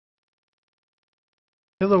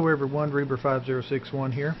Hello everyone,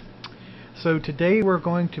 Reaper5061 here. So today we're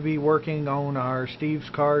going to be working on our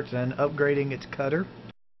Steve's carts and upgrading its cutter.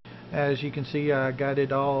 As you can see, I got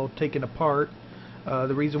it all taken apart.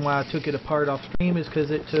 The reason why I took it apart off stream is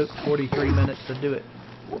because it took 43 minutes to do it.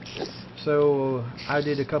 So I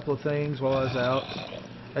did a couple of things while I was out.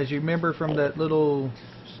 As you remember from that little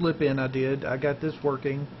slip-in I did, I got this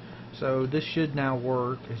working. So this should now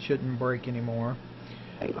work. It shouldn't break anymore.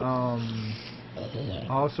 I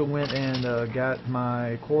also went and got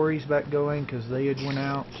my quarries back going because they had went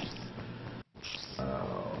out.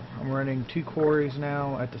 I'm running 2 quarries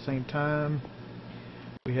now at the same time.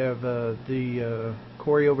 We have the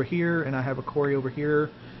quarry over here, and I have a quarry over here.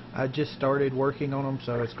 I just started working on them,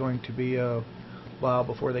 so it's going to be a while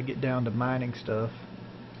before they get down to mining stuff.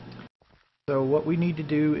 So what we need to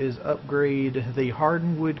do is upgrade the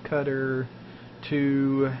hardened wood cutter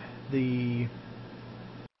to the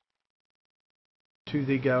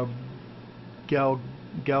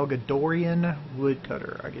Galgadorian wood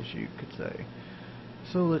cutter, I guess you could say.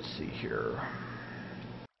 So let's see here.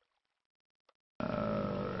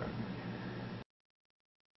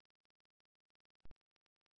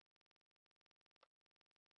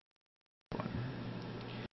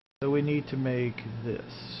 So we need to make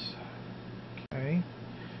this. Okay.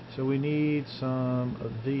 So we need some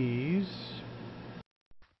of these.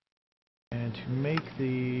 And to make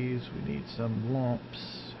these, we need some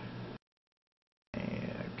lumps.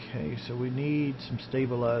 Okay, so we need some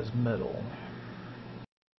stabilized metal.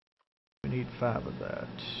 We need 5 of that.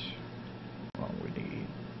 Well, we need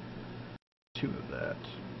 2 of that.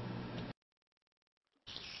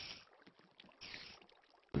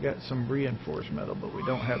 We got some reinforced metal, but we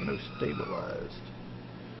don't have no stabilized.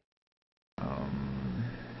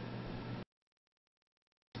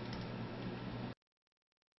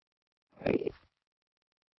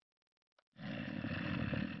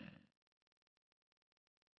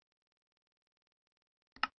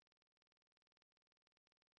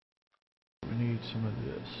 We need some of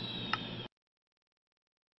this.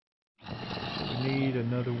 So we need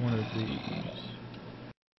another one of these.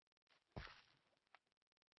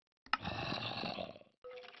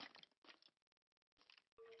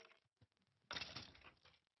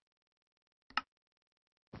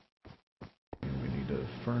 We need to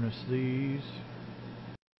furnace these.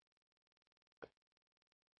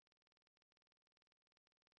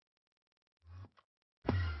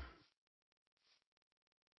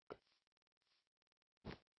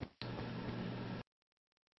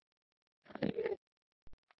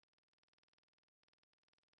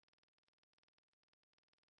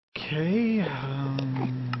 Okay,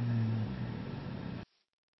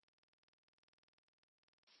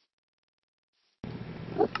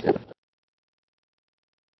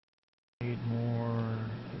 need more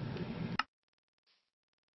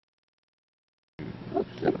of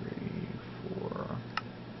the 2, 3, 4.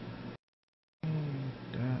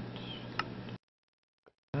 That.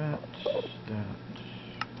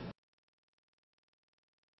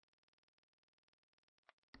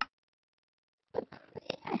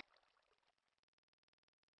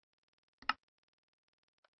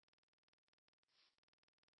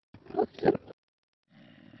 Okay.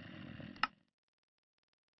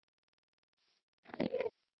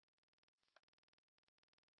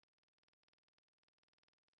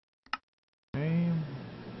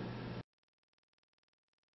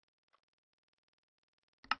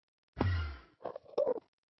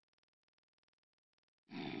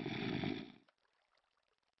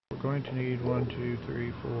 We're going to need 1, 2,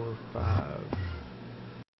 3, 4, 5.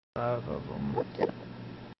 5 of them. Okay.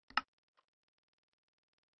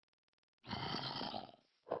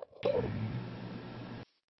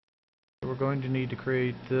 So we're going to need to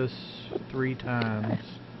create this 3 times.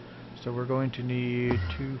 So we're going to need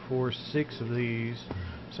 2, 4, 6 of these.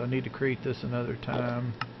 So I need to create this another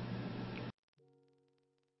time.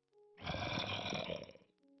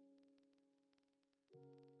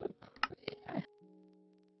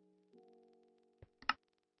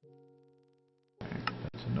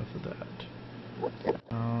 That's enough of that.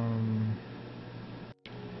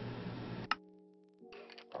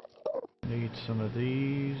 Need some of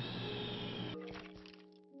these.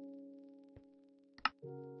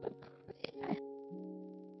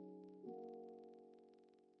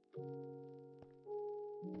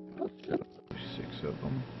 Of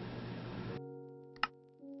them.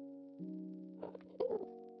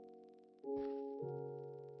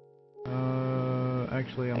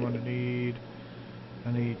 Actually, I'm going to need.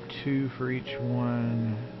 I need 2 for each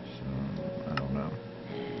one. So I don't know.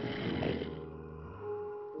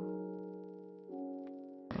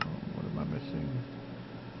 What am I missing?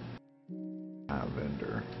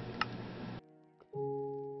 vendor.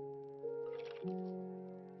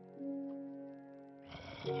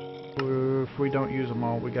 If we don't use them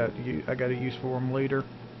all, I got to use for them later.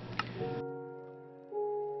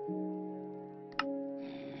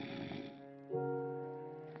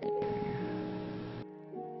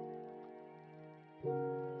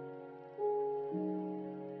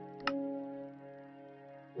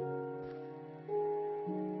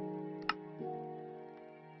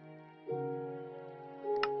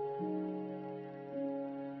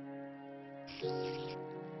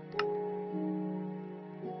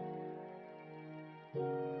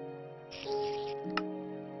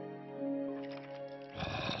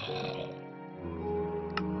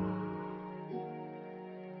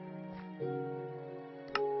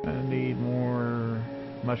 I need more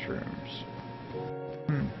mushrooms.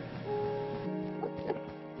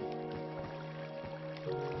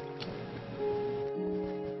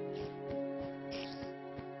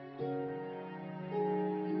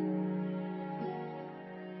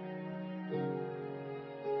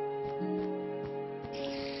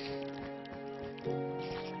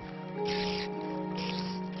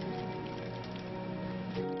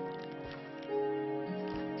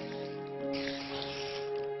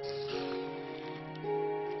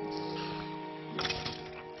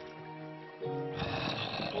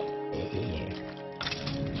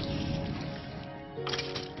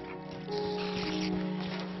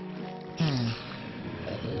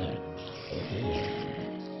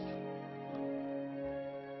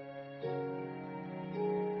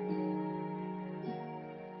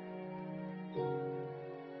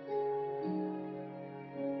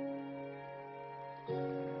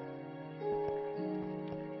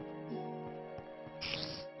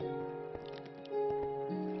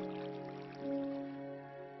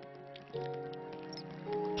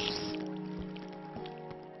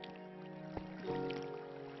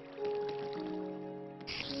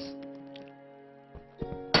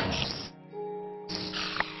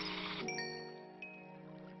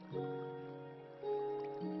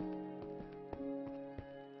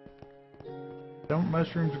 Don't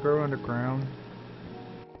mushrooms grow underground?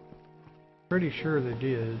 Pretty sure they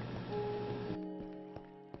did.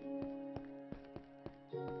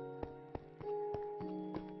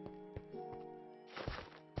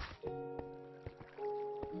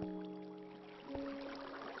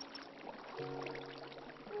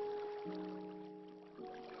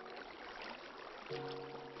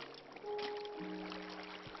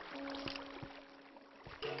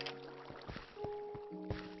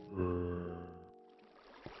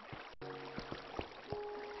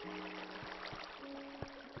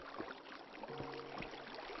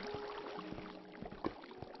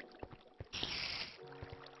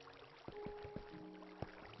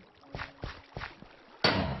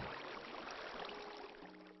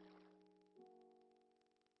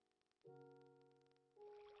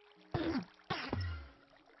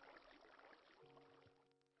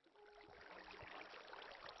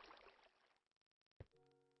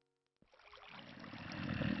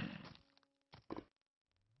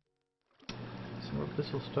 Some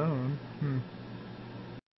abyssal stone.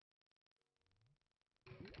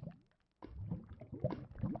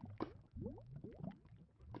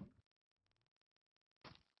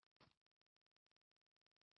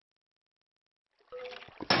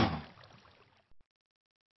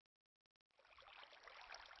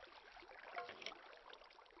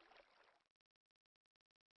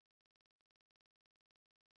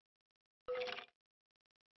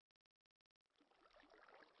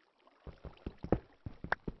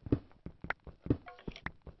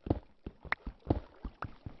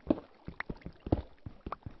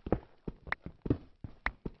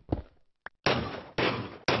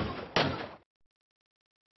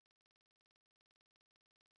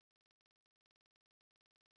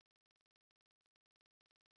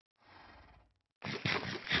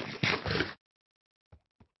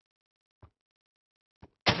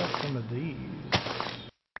 How about some of these?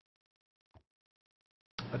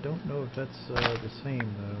 I don't know if that's the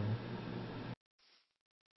same though.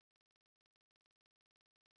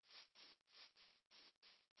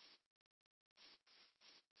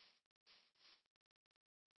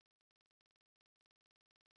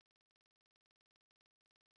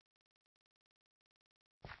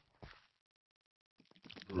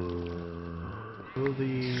 Will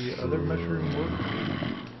the other mushroom work?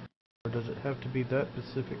 Or does it have to be that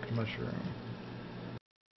specific mushroom?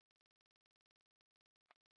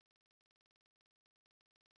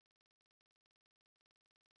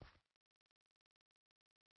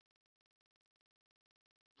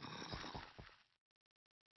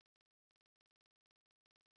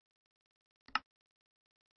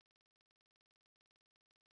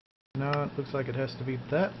 No, it looks like it has to be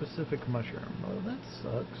that specific mushroom. Well, that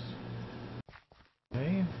sucks.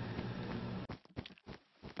 Okay.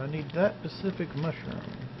 I need that specific mushroom.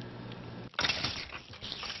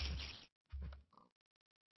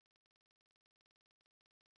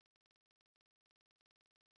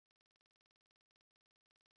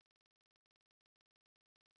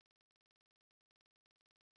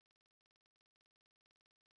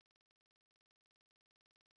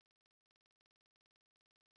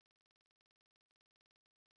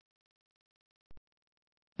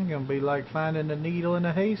 I'm gonna be like finding a needle in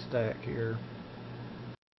a haystack here.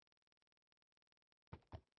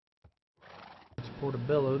 It's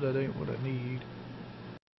portobello, that ain't what I need.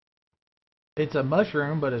 It's a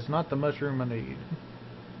mushroom, but it's not the mushroom I need.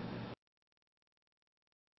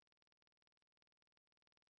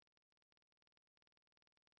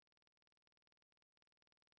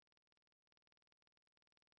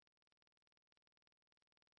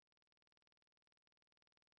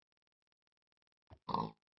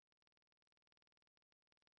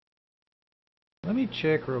 Let me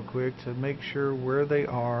check real quick to make sure where they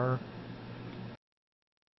are.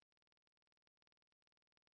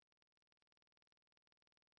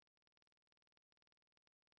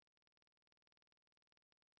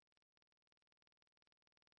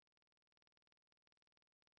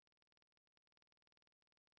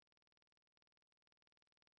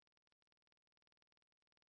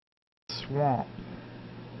 Swamp.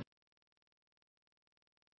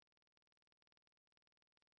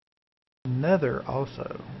 Nether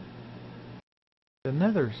also. The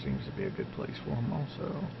nether seems to be a good place for them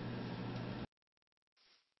also.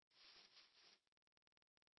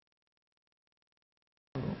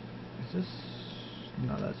 Oh, is this...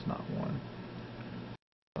 No, that's not one.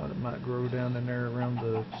 Thought it might grow down in there around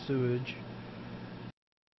the sewage.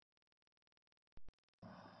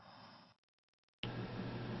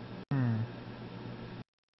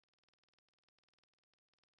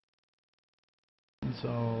 It's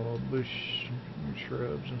all bush and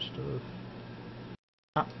shrubs and stuff.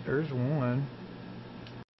 Ah, there's one.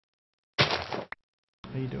 How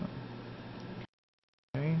you doing?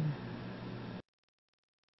 Okay.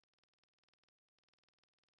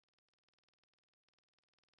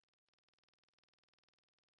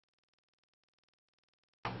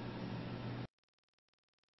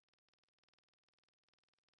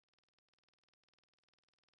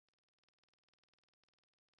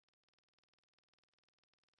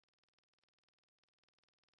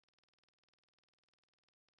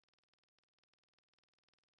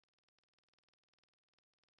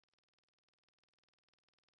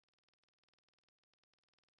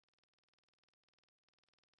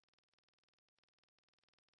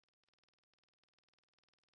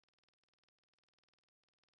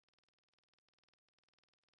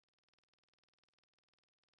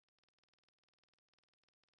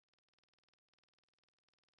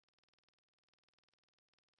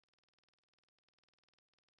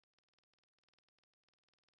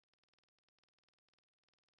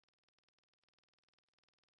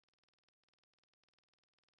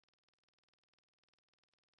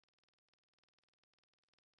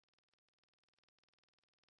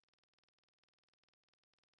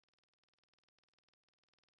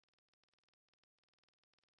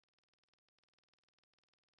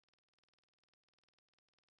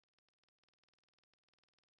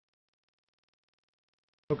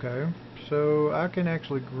 Okay, so I can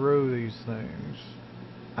actually grow these things.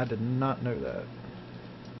 I did not know that.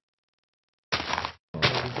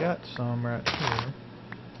 Well, we got some right here.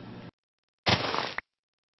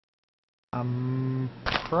 I'm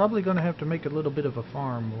probably going to have to make a little bit of a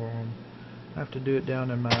farm for them. I have to do it down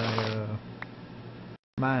in my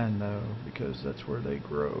mine though, because that's where they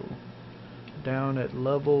grow. Down at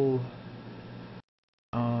level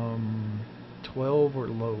 12 or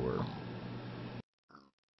lower.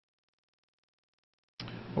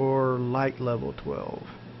 Or light level 12.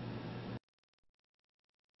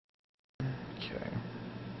 Okay.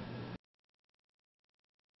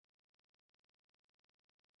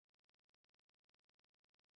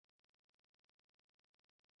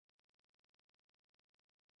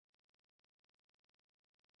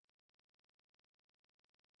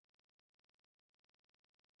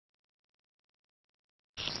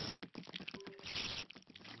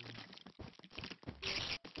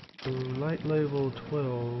 So light level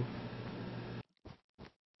 12.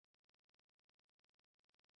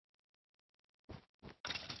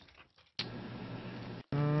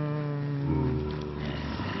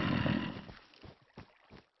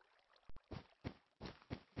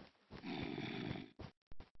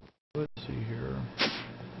 Let's see here.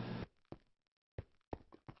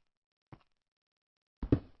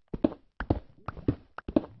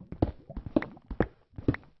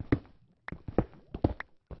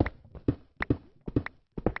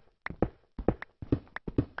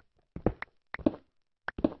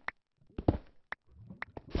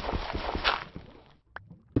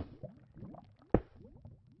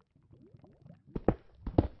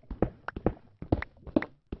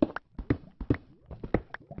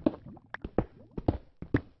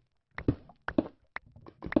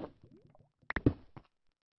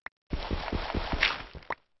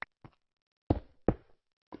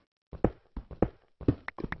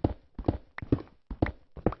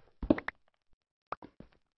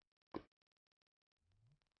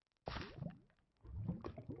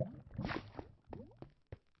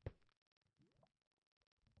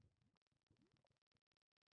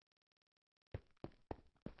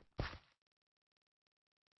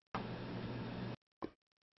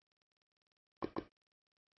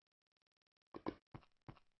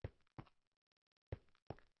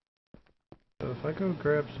 So if I go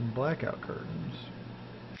grab some blackout curtains.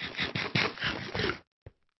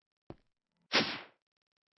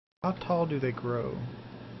 How tall do they grow?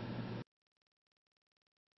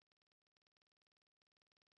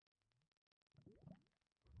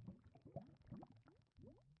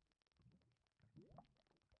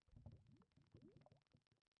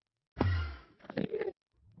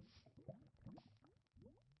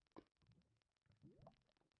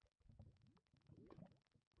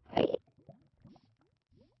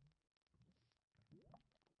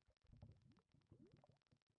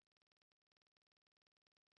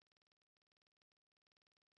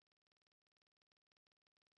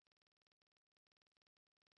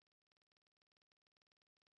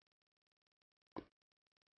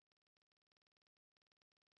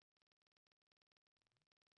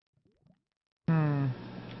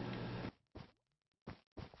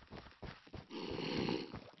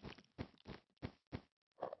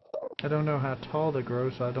 I don't know how tall they grow,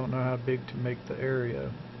 so I don't know how big to make the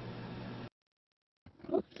area.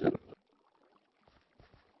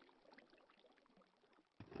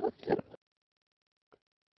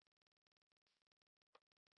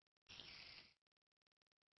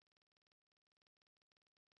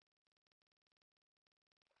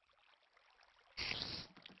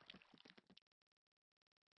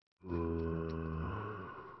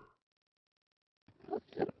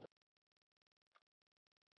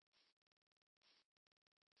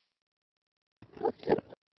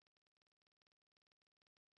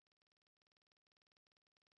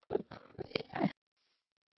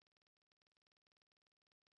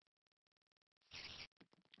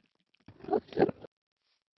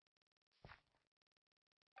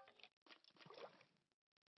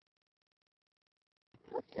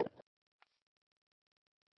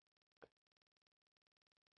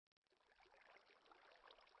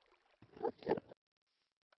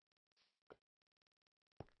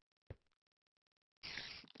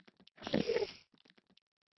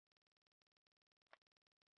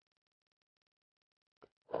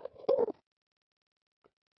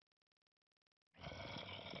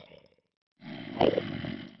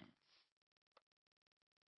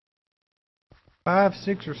 Five,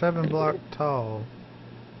 6, or 7 block tall.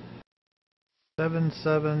 7,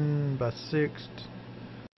 7 by 6.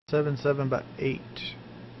 7, 7 by 8.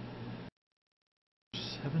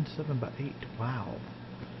 7, 7 by 8. Wow.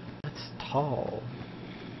 That's tall.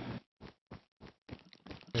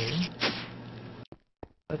 Okay.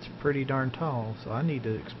 That's pretty darn tall, so I need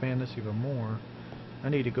to expand this even more. I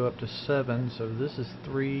need to go up to 7, so this is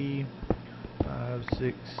 3, 5,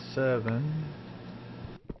 6, 7.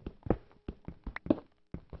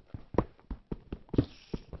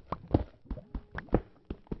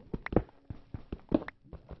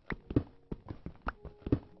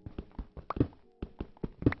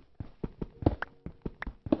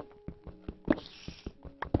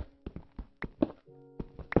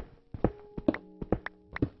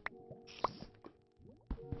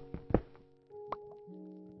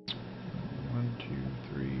 One,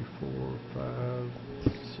 two, three, 4, 5,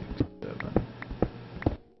 6, 7.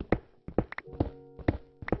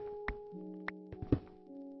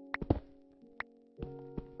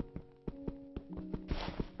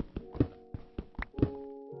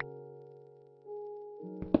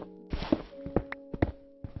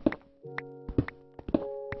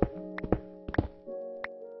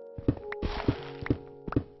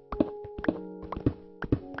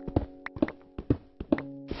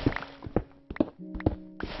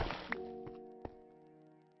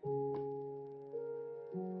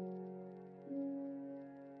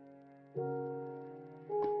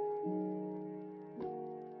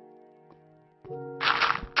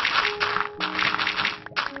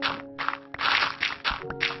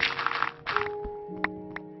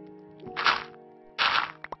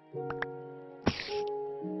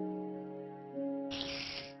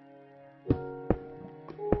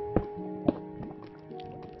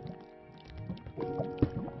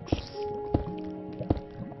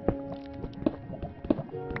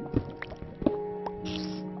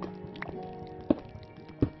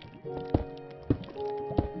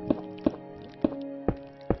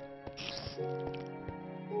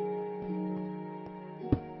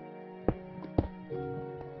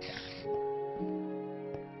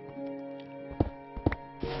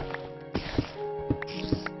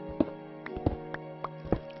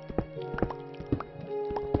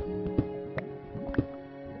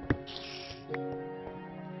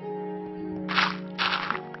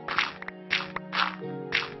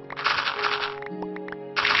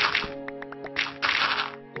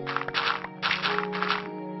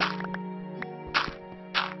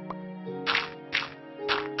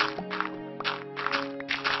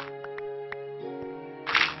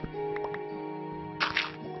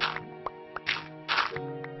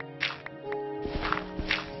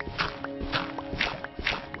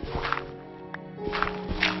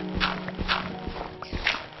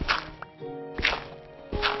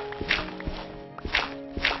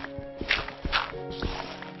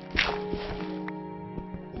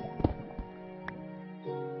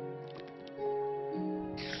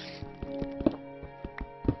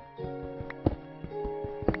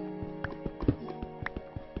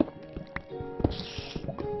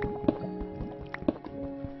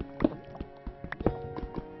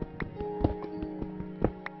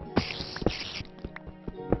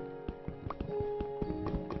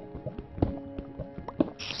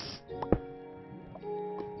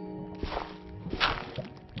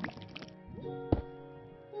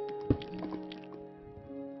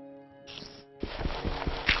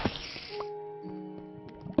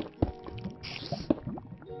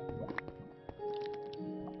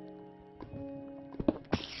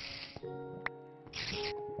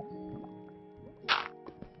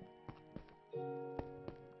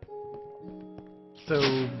 So,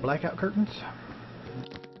 blackout curtains.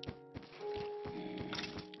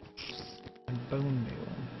 And bone meal.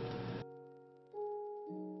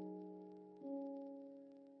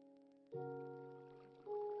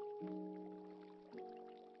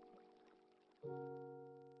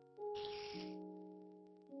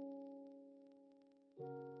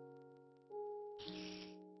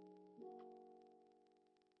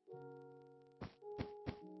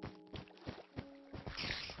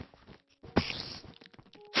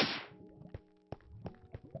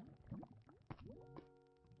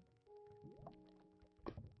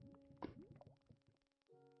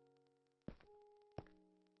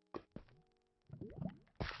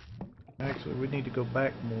 Actually, we need to go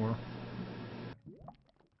back more.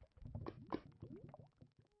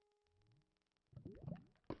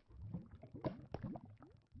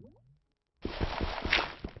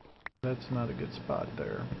 That's not a good spot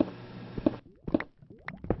there.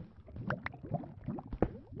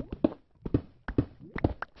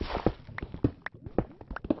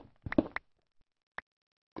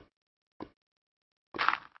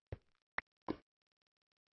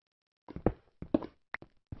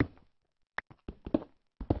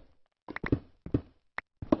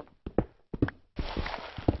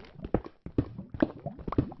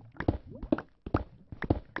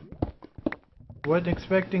 Wasn't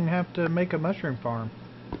expecting to have to make a mushroom farm.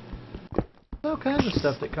 All kinds of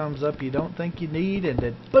stuff that comes up you don't think you need, and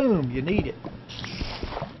then boom, you need it.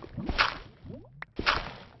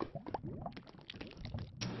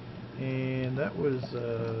 And that was,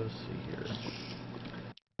 let's see here.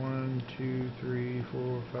 1, 2, 3,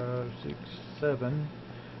 4, 5, 6, 7.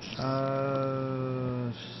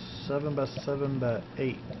 7 by 7 by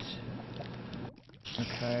 8.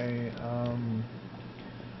 Okay,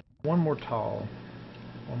 one more tall.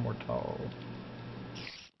 One more tall.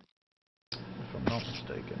 If I'm not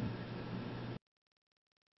mistaken.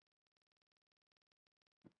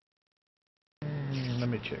 Let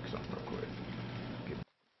me check something real quick. Get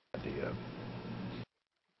an idea.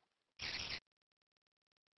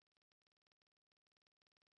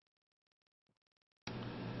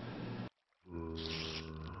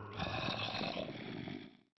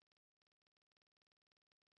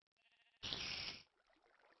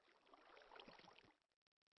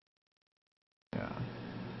 Yeah.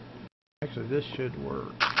 Actually, this should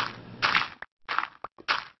work.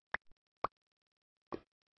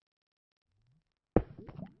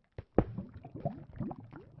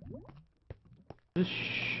 This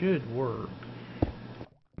should work.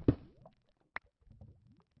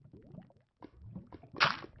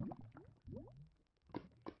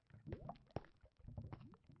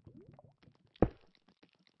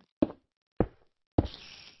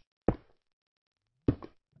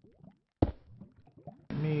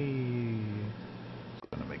 It's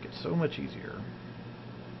gonna make it so much easier.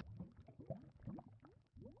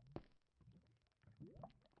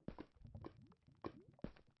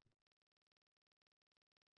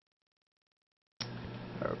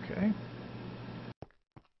 Okay.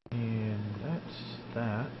 And that's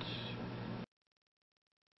that.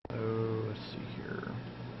 So let's see here.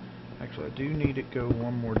 Actually, I do need it go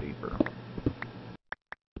one more deeper.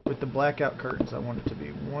 With the blackout curtains, I want it to be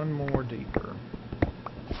one more deeper.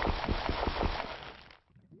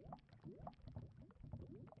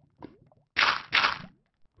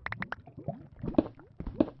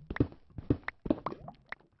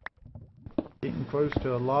 Getting close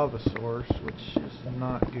to a lava source, which is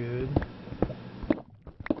not good.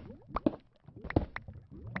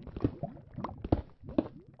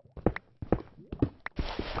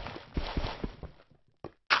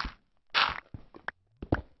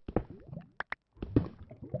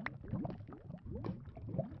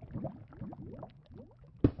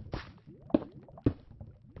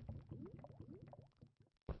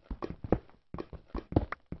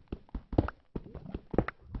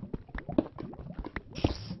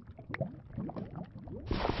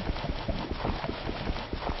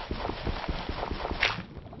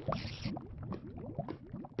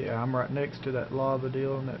 Yeah, I'm right next to that lava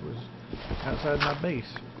deal, and that was outside my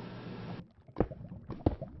base.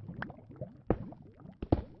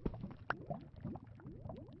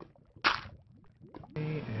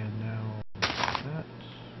 And now that,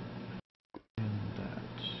 and that.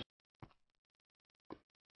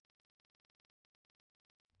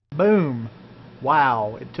 Boom!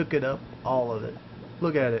 Wow, it took it up, all of it.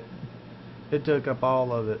 Look at it. It took up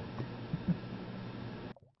all of it.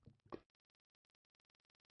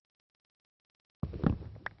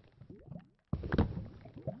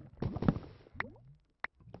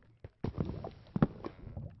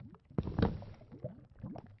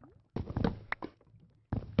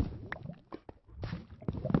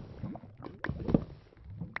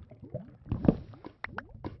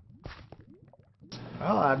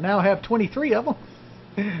 I now have 23 of them.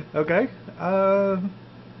 Okay.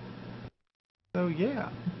 So yeah.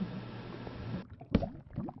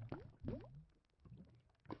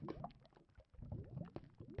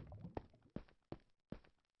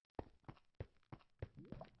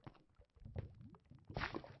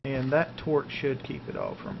 And that torch should keep it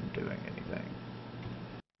all from doing anything.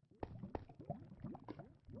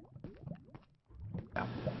 Yeah.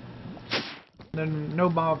 Then no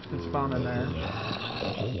mobs can spawn in there.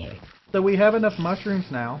 So we have enough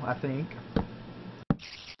mushrooms now, I think.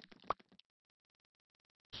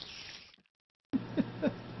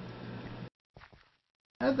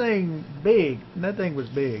 That thing big. That thing was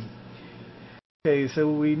big. Okay,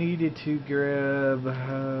 so we needed to grab.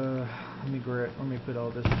 Let me put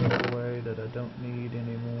all this stuff away that I don't need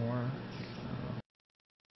anymore.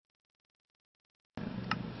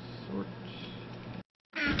 Sort.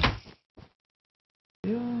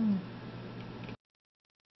 Yeah.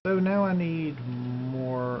 So now I need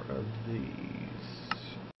more of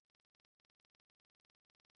these.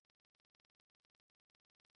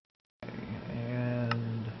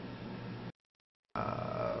 And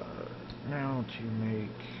now to make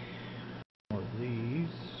more of these.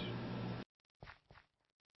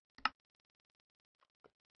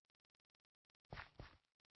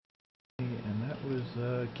 And that was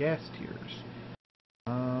gas tiers.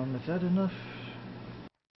 Is that enough?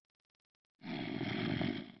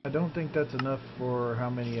 I don't think that's enough for how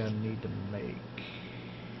many I need to make.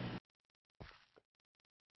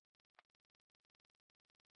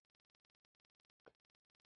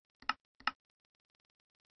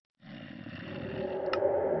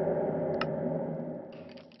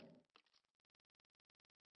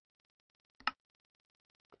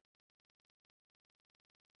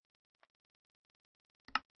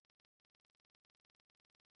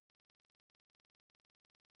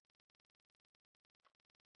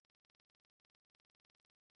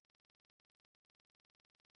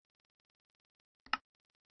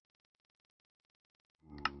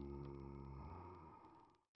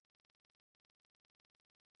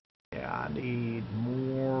 Yeah, I need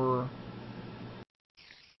more.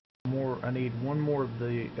 I need one more of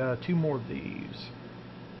the, two more of these.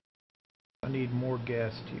 I need more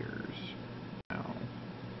gas tiers now.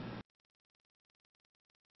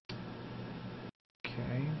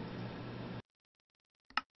 Okay.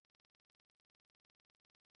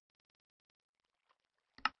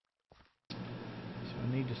 So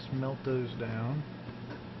I need to smelt those down.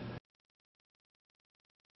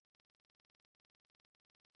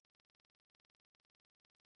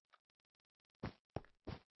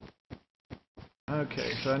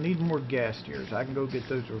 Okay, so I need more gas tiers. I can go get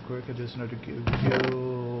those real quick. I just know to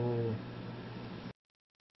go.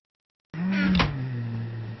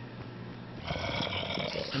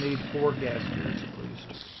 I need 4 gas tiers at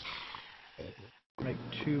least. Make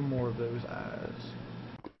 2 more of those eyes.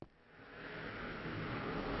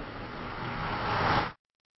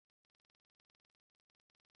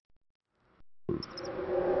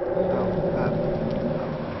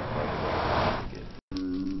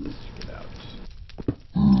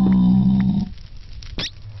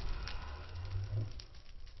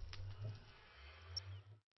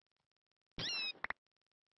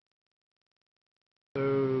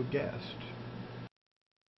 So, guessed.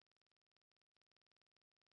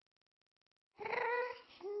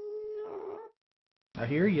 I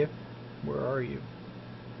hear you. Where are you?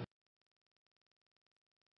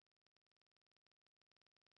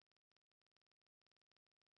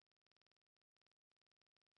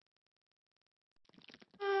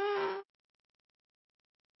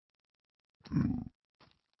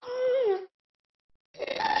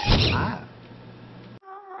 Ah.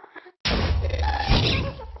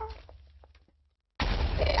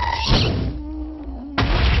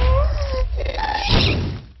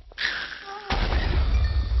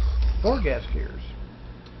 4 gas tiers.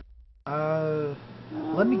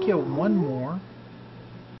 Let me kill one more.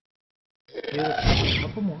 Get a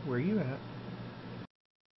couple more. Where are you at?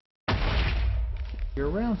 You're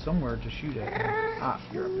around somewhere to shoot at me. Ah,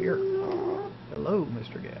 you're up here. Hello,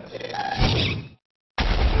 Mr. Gas.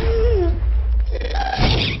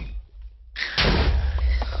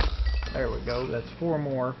 There we go. That's 4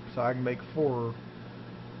 more, so I can make 4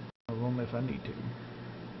 of them if I need to.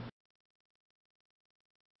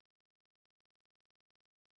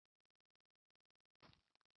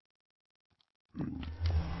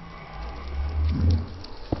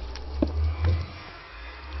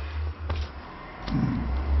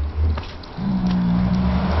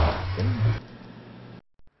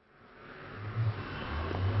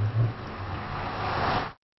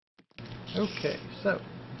 Okay, so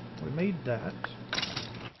we made that.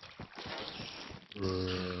 Now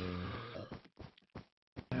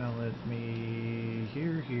let me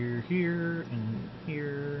here, and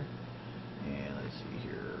here, and let's see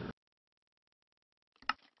here.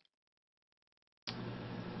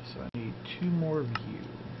 So I need 2 more view.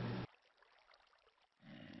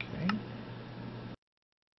 Okay.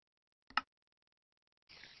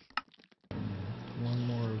 One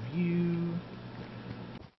more view.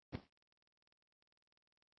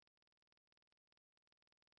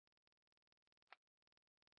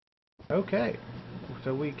 Okay,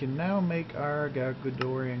 so we can now make our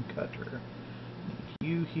Galgadorian cutter.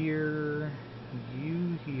 You here,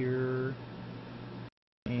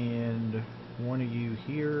 and one of you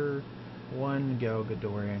here, one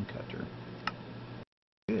Galgadorian cutter.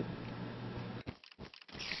 Good.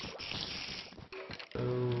 So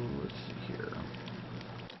let's see here.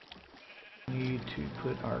 Need to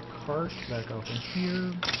put our cart back off in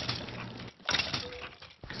here.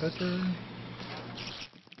 Cutter.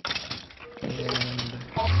 And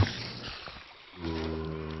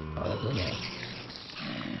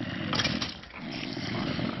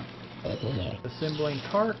assembling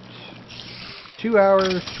cart. 2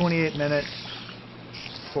 hours, 28 minutes,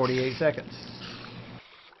 48 seconds.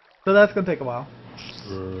 So that's going to take a while.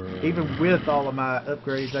 Even with all of my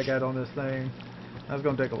upgrades I got on this thing, that's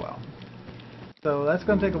going to take a while. So that's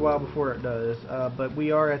going to take a while before it does. But we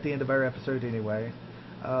are at the end of our episode anyway.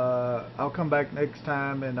 I'll come back next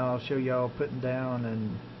time and I'll show y'all putting down,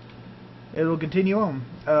 and it'll continue on.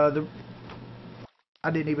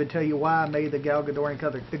 I didn't even tell you why I made the Galgadorian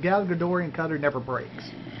cutter. The Galgadorian cutter never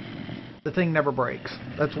breaks. The thing never breaks.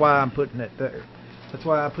 That's why I'm putting it there. That's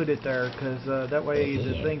why I put it there, because that way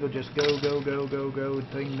the thing will just go. The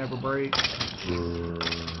thing never breaks.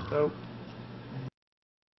 So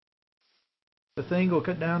the thing will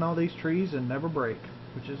cut down all these trees and never break,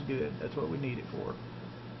 which is good. That's what we need it for.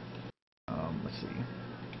 Let's see.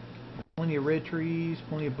 Plenty of red trees,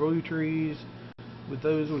 plenty of blue trees. With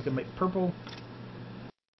those we can make purple.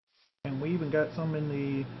 And we even got some in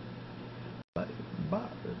the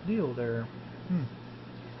deal there.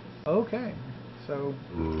 Okay, so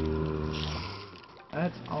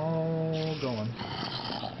that's all going.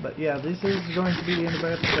 But yeah, this is going to be the end of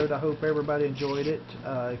the episode. I hope everybody enjoyed it.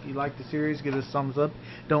 If you like the series, give us a thumbs up.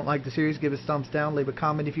 Don't like the series, give us a thumbs down. Leave a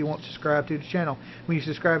comment if you want to subscribe to the channel. When you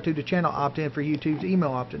subscribe to the channel, opt in for YouTube's email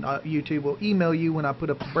option. YouTube will email you when I put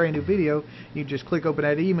up a brand new video. You just click open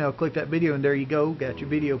that email, click that video, and there you go. Got your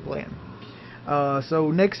video playing. So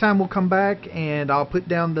next time we'll come back and I'll put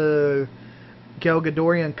down the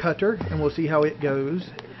Galgadorian cutter and we'll see how it goes.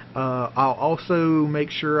 I'll also make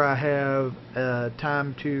sure I have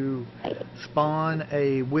time to spawn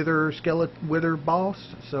a wither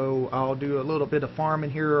boss, so I'll do a little bit of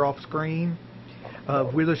farming here off screen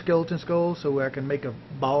of wither skeleton skulls so I can make a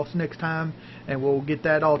boss next time, and we'll get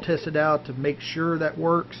that all tested out to make sure that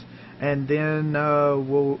works, and then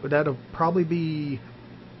that'll probably be,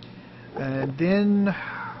 and then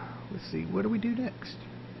let's see, what do we do next?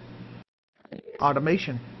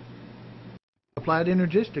 Automation. Applied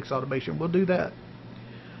energistics automation. We'll do that.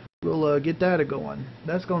 We'll get that going.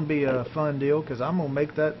 That's going to be a fun deal, because I'm going to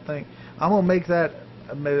make that thing. I'm going to make that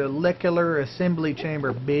molecular assembly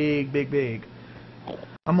chamber big.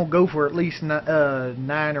 I'm going to go for at least 9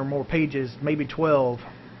 or more pages, maybe 12.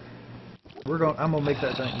 I'm going to make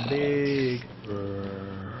that thing big.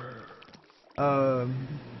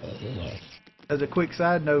 As a quick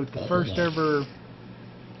side note, the first ever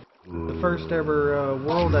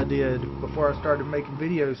world I did before I started making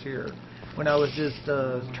videos here, when I was just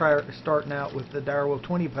starting out with the Direwolf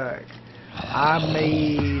 20 pack, I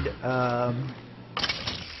made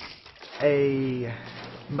a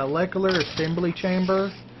molecular assembly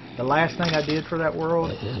chamber. The last thing I did for that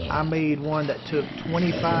world, I made one that took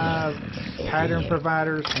 25 pattern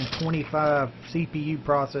providers and 25 CPU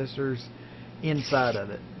processors inside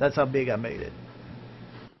of it. That's how big I made it.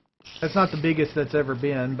 That's not the biggest that's ever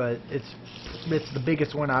been, but it's the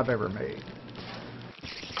biggest one I've ever made.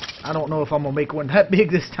 I don't know if I'm going to make one that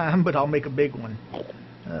big this time, but I'll make a big one.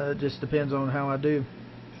 It just depends on how I do.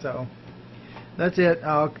 So, that's it.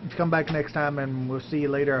 I'll come back next time, and we'll see you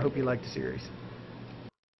later. I hope you like the series.